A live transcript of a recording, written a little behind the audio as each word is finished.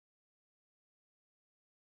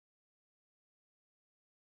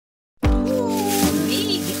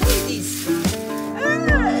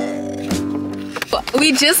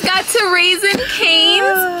we just got to Raising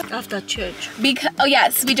Cane's after church. Oh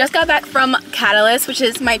yes, we just got back from Catalyst, which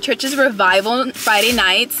is my church's revival Friday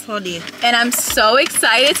nights. Honey. And I'm so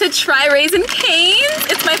excited to try Raising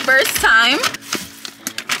Cane's. It's my first time.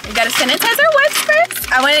 We gotta sanitize our wipes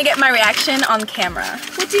first. I wanted to get my reaction on camera.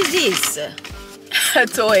 What is this? A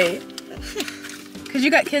toy. Cause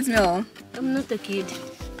you got kids meal. I'm not a kid.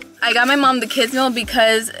 I got my mom the kids meal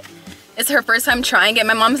because it's her first time trying it.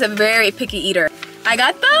 My mom's a very picky eater. I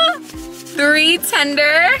got the 3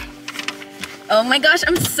 tender. Oh my gosh,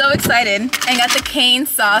 I'm so excited. I got the cane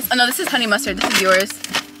sauce. Oh no, this is honey mustard. This is yours.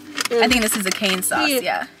 I think this is the cane sauce.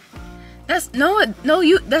 Yeah. That's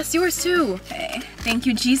that's yours too. Okay. Thank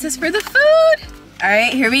you, Jesus, for the food. All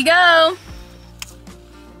right, here we go.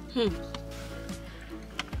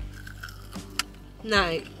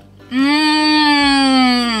 Nice.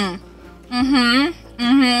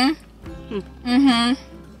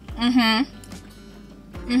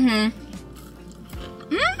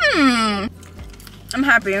 I'm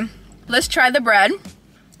happy. Let's try the bread.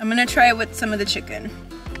 I'm gonna try it with some of the chicken.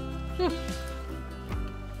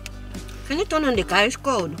 Can you turn on the car? It's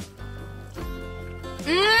cold.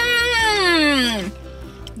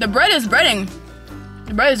 The bread is breading.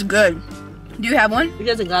 The bread is good. Do you have one? It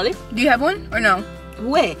doesn't garlic? Do you have one or no?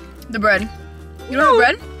 Where? The bread. You don't have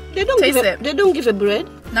bread? They don't Taste give it. They don't give a bread.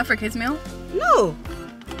 Not for kids meal? No.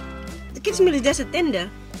 The kids meal is just a tender.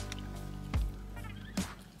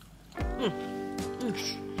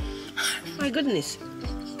 My goodness.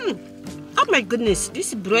 Oh my goodness.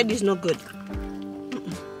 This bread is not good.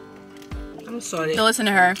 I'm sorry. Don't listen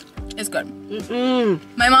to her. It's good.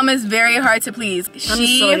 My mom is very hard to please. I'm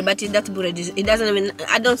sorry, but that bread is, it doesn't even,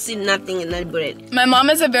 I don't see nothing in that bread. My mom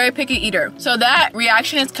is a very picky eater. So that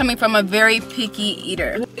reaction is coming from a very picky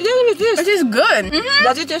eater. It doesn't even taste. It is good.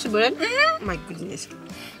 Does it taste bread? My goodness.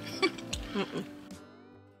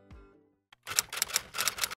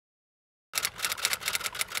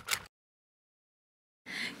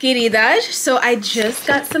 Queridas, so I just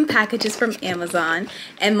got some packages from Amazon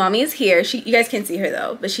and mommy is here. You guys can't see her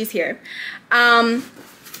though, but she's here. I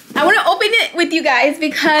want to open it with you guys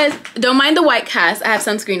because don't mind the white cast. I have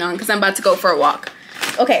sunscreen on because I'm about to go for a walk.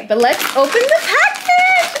 Okay, but let's open the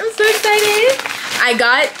package. I'm so excited. I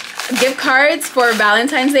got gift cards for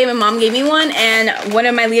Valentine's Day. My mom gave me one and one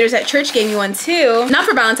of my leaders at church gave me one too. Not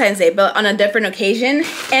for Valentine's Day, but on a different occasion.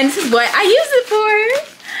 And this is what I use it for.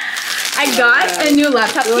 I got a new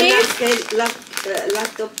laptop case.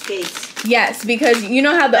 Laptop case. Yes, because you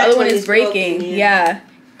know how the other one is breaking. Broken, yeah.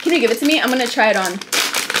 Can you give it to me? I'm gonna try it on.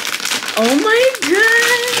 Oh my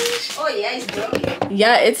gosh. Oh yeah, it's broken.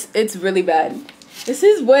 Yeah, it's really bad. This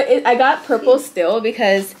is what I got purple still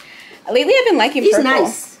because lately I've been liking purple. It's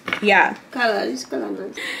nice. Yeah. It's color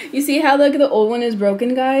nice. You see how like the old one is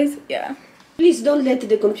broken, guys? Yeah. Please don't let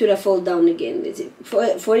the computer fall down again.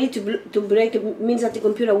 For it to break, it means that the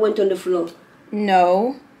computer went on the floor.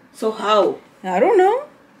 No. So how? I don't know.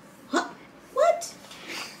 Huh? What?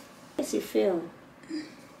 Yes, it fell.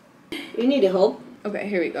 You need a help? Okay,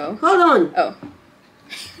 here we go. Hold on. Oh.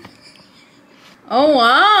 Oh,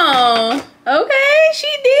 wow. Okay, she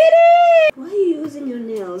did it. Why are you using your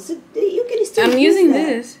nails? You can still I'm use using that.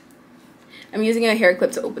 this. I'm using a hair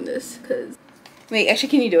clip to open this. Wait, actually,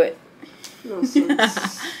 can you do it? No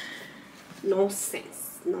sense. No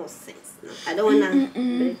sense. No sense. No. I don't wanna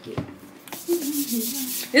break it.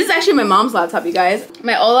 This is actually my mom's laptop, you guys.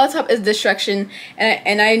 My old laptop is destruction,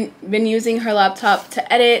 and I've been using her laptop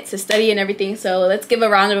to edit, to study, and everything. So let's give a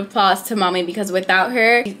round of applause to mommy because without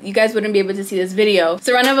her, you guys wouldn't be able to see this video.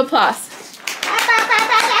 So round of applause.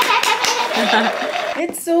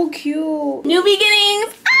 It's so cute. New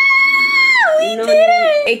beginnings. Ah, we did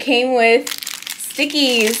it. It came with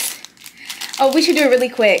stickies. Oh, we should do it really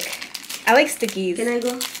quick. I like stickies. Can I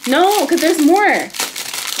go? No, because there's more.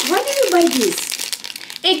 Why did you buy this?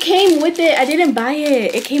 It came with it. I didn't buy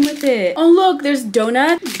it. It came with it. Oh, look, there's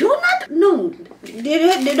donut. Donut? No.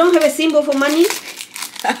 They don't have a symbol for money?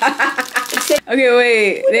 Okay,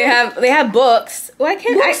 wait. They have books. Well,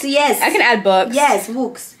 books, yes. I can add books. Yes,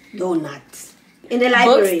 books. Donuts. In the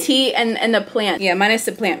library. Books, tea, and the plant. Yeah, mine is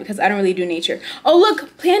the plant because I don't really do nature. Oh,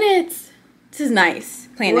 look, planets. This is nice.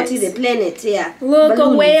 Planets. What is a planet? Yeah. Look,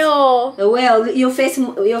 balloons. A whale. A whale. Your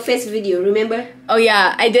face video, remember? Oh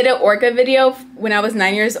yeah, I did an orca video when I was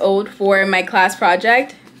 9 years old for my class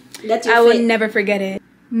project. That's your I will never forget it.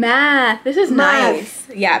 Math. This is nice.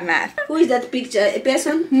 Yeah, math. Who is that picture? A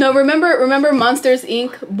person? No, remember Monsters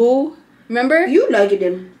Inc. Boo? Remember? You like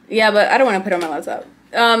them. Yeah, but I don't want to put it on my laptop.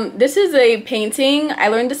 This is a painting. I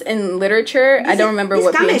learned this in literature. I don't remember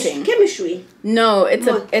what painting. Chemistry. No,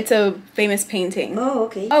 it's a famous painting. Oh,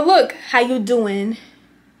 okay. Oh, look, how you doing?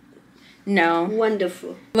 No.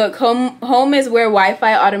 Wonderful. Look, home is where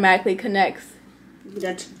Wi-Fi automatically connects.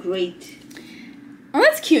 That's great. Oh,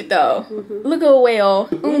 that's cute though. Look at a whale.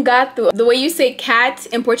 Un gato. The way you say cat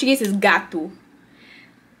in Portuguese is gato.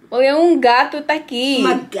 Olha, gato tá aqui.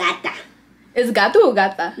 Uma gata. Is gato or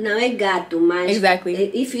gata? Não é gato, mas exactly.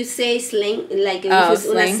 If you say slang, like if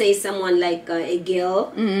you wanna say someone like a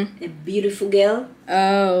girl, a beautiful girl,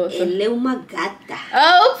 ela é uma gata.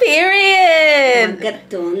 Oh, period. Uma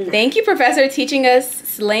gatona. Thank you, Professor, teaching us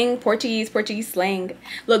slang, Portuguese slang.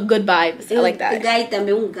 Look, good vibes. I like that. O guy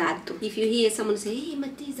também um gato. If you hear someone say, "Hey,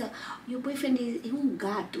 Matiza, your boyfriend is um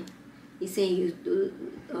gato," you say your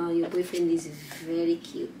boyfriend is very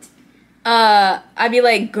cute. I'd be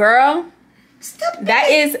like, girl. Stop that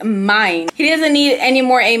is mine. He doesn't need any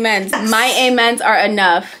more amens. My amens are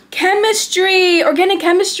enough. Chemistry, organic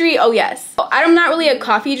chemistry. Oh yes. I'm not really a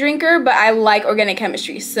coffee drinker, but I like organic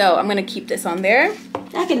chemistry, so I'm gonna keep this on there.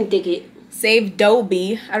 I can take it. Save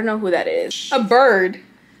Dobie. I don't know who that is. A bird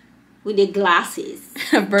with the glasses.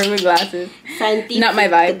 A bird with glasses. Scientific not my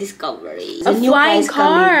vibe. Discovery. A flying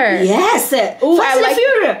car. Yes. Ooh, I like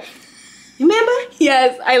Furious. Remember?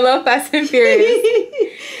 Yes, I love Fast and Furious.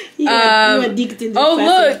 You're addicted to oh, Fast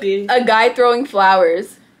look, and Furious. A guy throwing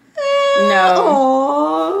flowers.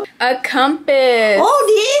 No. A compass. Oh,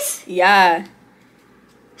 this? Yeah.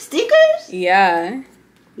 Stickers? Yeah.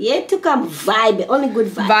 Yet to come. Vibe. Only good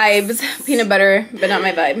vibes. Vibes. Peanut butter, but not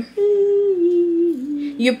my vibe.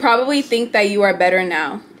 You probably think that you are better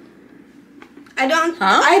now. I don't.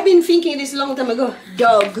 Huh? I've been thinking this a long time ago.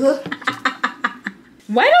 Dog.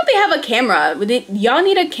 Why don't they have a camera? Y'all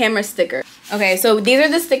need a camera sticker. Okay, so these are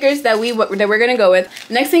the stickers that we're gonna go with.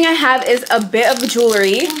 Next thing I have is a bit of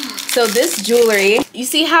jewelry. So this jewelry, you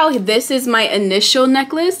see how this is my initial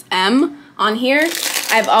necklace, M, on here?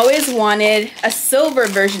 I've always wanted a silver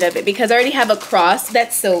version of it because I already have a cross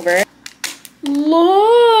that's silver.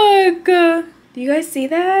 Look! Do you guys see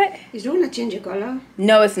that? Is it gonna change the color?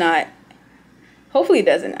 No, it's not. Hopefully it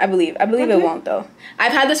doesn't. I believe it won't though.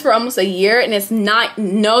 I've had this for almost a year and it's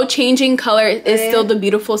no changing color. It's still the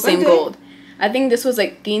beautiful same gold. I think this was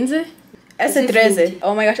like 15. S13.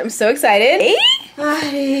 Oh my gosh, I'm so excited. So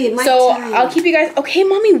time. I'll keep you guys. Okay,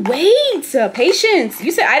 mommy, wait. Patience.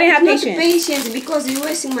 You said I didn't have patience. Patience because you're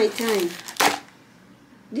wasting my time.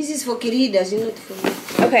 This is for queridas, not for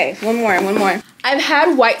me. Okay, one more. I've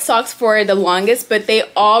had white socks for the longest, but they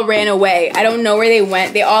all ran away. I don't know where they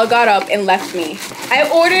went. They all got up and left me. I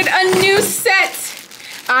ordered a new set.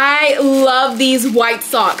 I love these white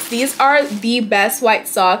socks. These are the best white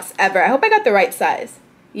socks ever. I hope I got the right size.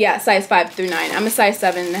 Yeah, size 5 through 9. I'm a size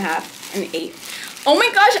 7.5 and 8. Oh my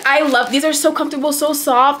gosh, I love these. Are so comfortable, so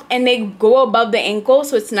soft, and they go above the ankle,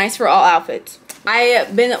 so it's nice for all outfits.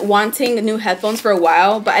 I've been wanting new headphones for a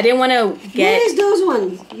while, but I didn't want to get... Where is those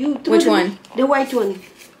ones? Which one? The white one.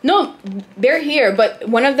 No, they're here, but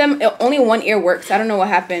one of them, only one ear works. I don't know what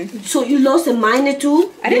happened. So you lost a mine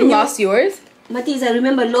too? I didn't lost yours. Matiza, I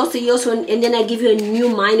remember lost yours one, and then I give you a new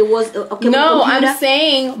mine. It was okay. No, I'm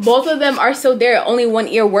saying both of them are still there. Only one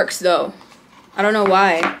ear works though. I don't know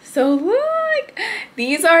why. So look,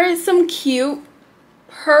 these are some cute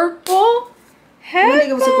purple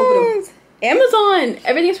headphones. Amazon.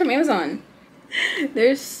 Everything's from Amazon.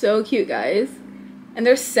 They're so cute, guys. And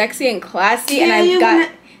they're sexy and classy. Yeah, and I've got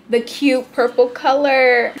the cute purple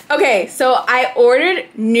color. Okay, so I ordered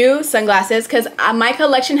new sunglasses because my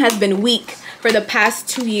collection has been weak for the past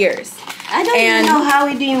 2 years. I don't even know how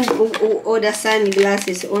we didn't order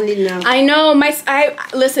sunglasses only now. I know.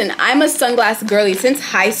 Listen, I'm a sunglass girly. Since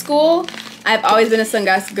high school, I've always been a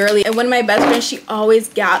sunglass girly. And one of my best friends, she always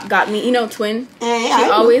got me, you know, twin. She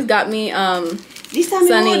always got me this time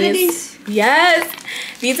sunnies. This? Yes.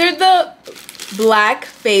 These are the black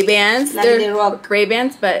Bay-Bands. Like They're rock.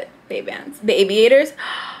 Ray-Bans, but Bay-Bands. The aviators.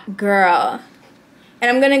 Girl.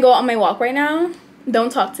 And I'm going to go on my walk right now.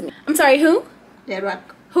 Don't talk to me. I'm sorry, who? The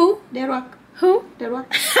rock. Who? The rock. Who? The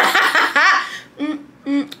rock.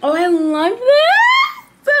 Oh, I love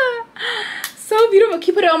this. So beautiful. Can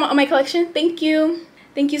you put it on my collection? Thank you.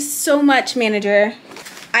 Thank you so much, manager.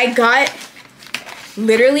 I got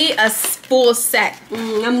literally a full set.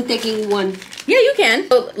 I'm taking one. Yeah, you can.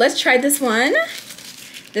 So let's try this one.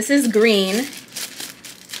 This is green.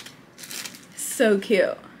 So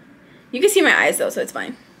cute. You can see my eyes though, so it's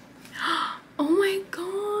fine. Oh my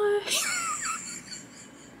god.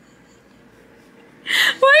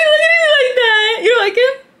 Why are you looking at me like that? You like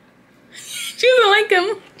him? She doesn't like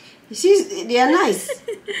him. They are nice.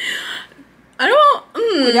 I don't.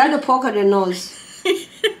 Without the poke at the nose.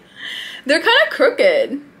 They're kind of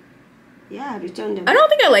crooked. Yeah, return them. I don't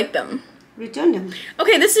think I like them. Return them.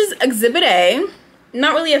 Okay, this is Exhibit A.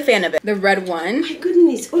 not really a fan of it. The red one. My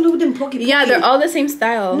goodness, all of them pokey. Yeah, they're all the same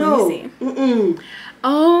style. No. Let me see.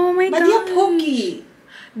 Oh my god. But they're pokey.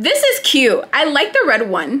 This is cute. I like the red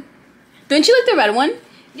one. Don't you like the red one?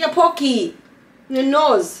 They're pokey. Your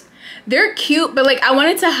nose. They're cute, but like I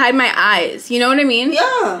wanted to hide my eyes. You know what I mean?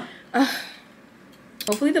 Yeah.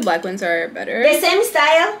 Hopefully the black ones are better. The same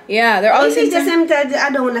style? Yeah, they're all the same If it's the same style, I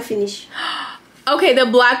don't want to finish. Okay, the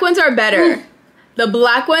black ones are better. The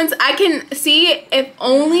black ones, I can see if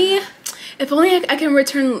only I can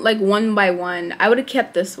return like one by one. I would have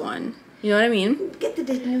kept this one. You know what I mean? Get the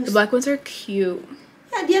news. The black ones are cute.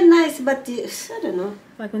 Yeah, they're nice, but I don't know.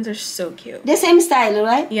 Black ones are so cute. The same style,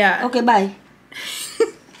 right? Yeah. Okay, bye.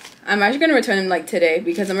 I'm actually gonna return them like today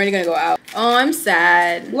because I'm already gonna go out. Oh, I'm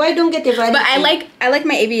sad. Why don't get the variety? But I like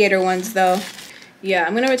my aviator ones though. Yeah,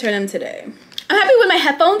 I'm gonna return them today. I'm happy with my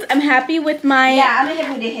headphones. I'm happy with my I'm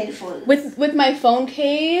happy with the headphones. With my phone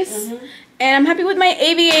case, and I'm happy with my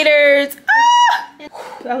aviators. Ah!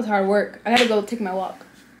 That was hard work. I gotta go take my walk.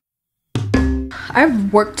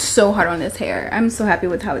 I've worked so hard on this hair. I'm so happy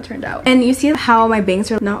with how it turned out. And you see how my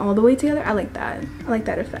bangs are not all the way together? I like that. I like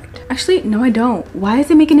that effect. Actually, no I don't. Why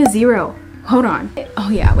is it making a 0? Hold on. Oh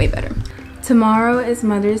yeah, way better. Tomorrow is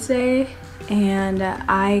Mother's Day and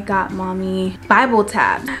I got mommy Bible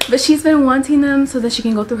tabs. But she's been wanting them so that she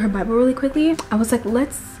can go through her Bible really quickly. I was like,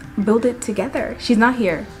 let's build it together. She's not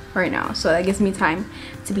here right now, so that gives me time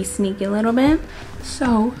to be sneaky a little bit.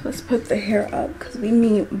 So let's put the hair up because we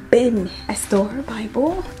need business. I stole her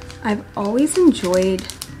Bible. I've always enjoyed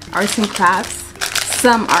arts and crafts.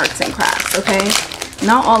 Some arts and crafts, okay?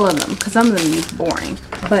 Not all of them because some of them use boring.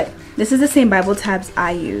 But this is the same Bible tabs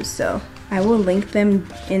I use, so I will link them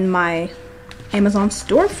in my Amazon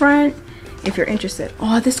storefront if you're interested.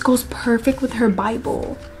 Oh, this goes perfect with her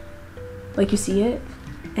Bible. Like you see it?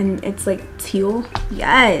 And it's like teal.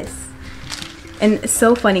 Yes. And it's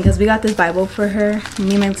so funny because we got this Bible for her.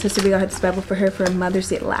 Me and my sister, we got this Bible for her for Mother's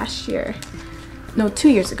Day last year. No, 2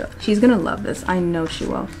 years ago. She's gonna love this. I know she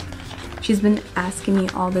will. She's been asking me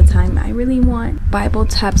all the time, I really want Bible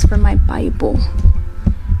tabs for my Bible.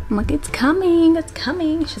 I'm like, it's coming, it's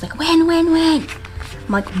coming. She's like, when? I'm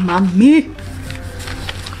like, mommy.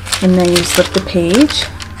 And then you slip the page.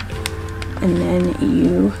 And then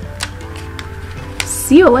you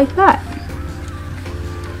seal like that.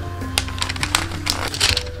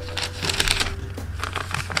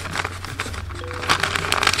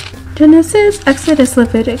 Genesis, Exodus,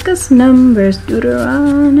 Leviticus, Numbers,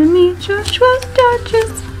 Deuteronomy, Joshua,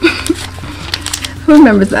 Judges. Who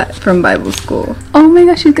remembers that from Bible school? Oh my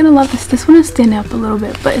gosh, she's gonna love this. This one is standing up a little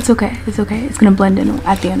bit, but it's okay. It's okay. It's gonna blend in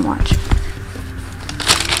at the end. Watch.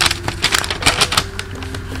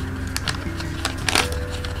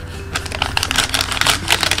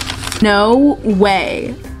 No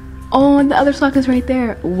way. Oh, the other sock is right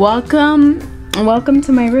there. Welcome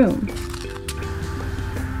to my room.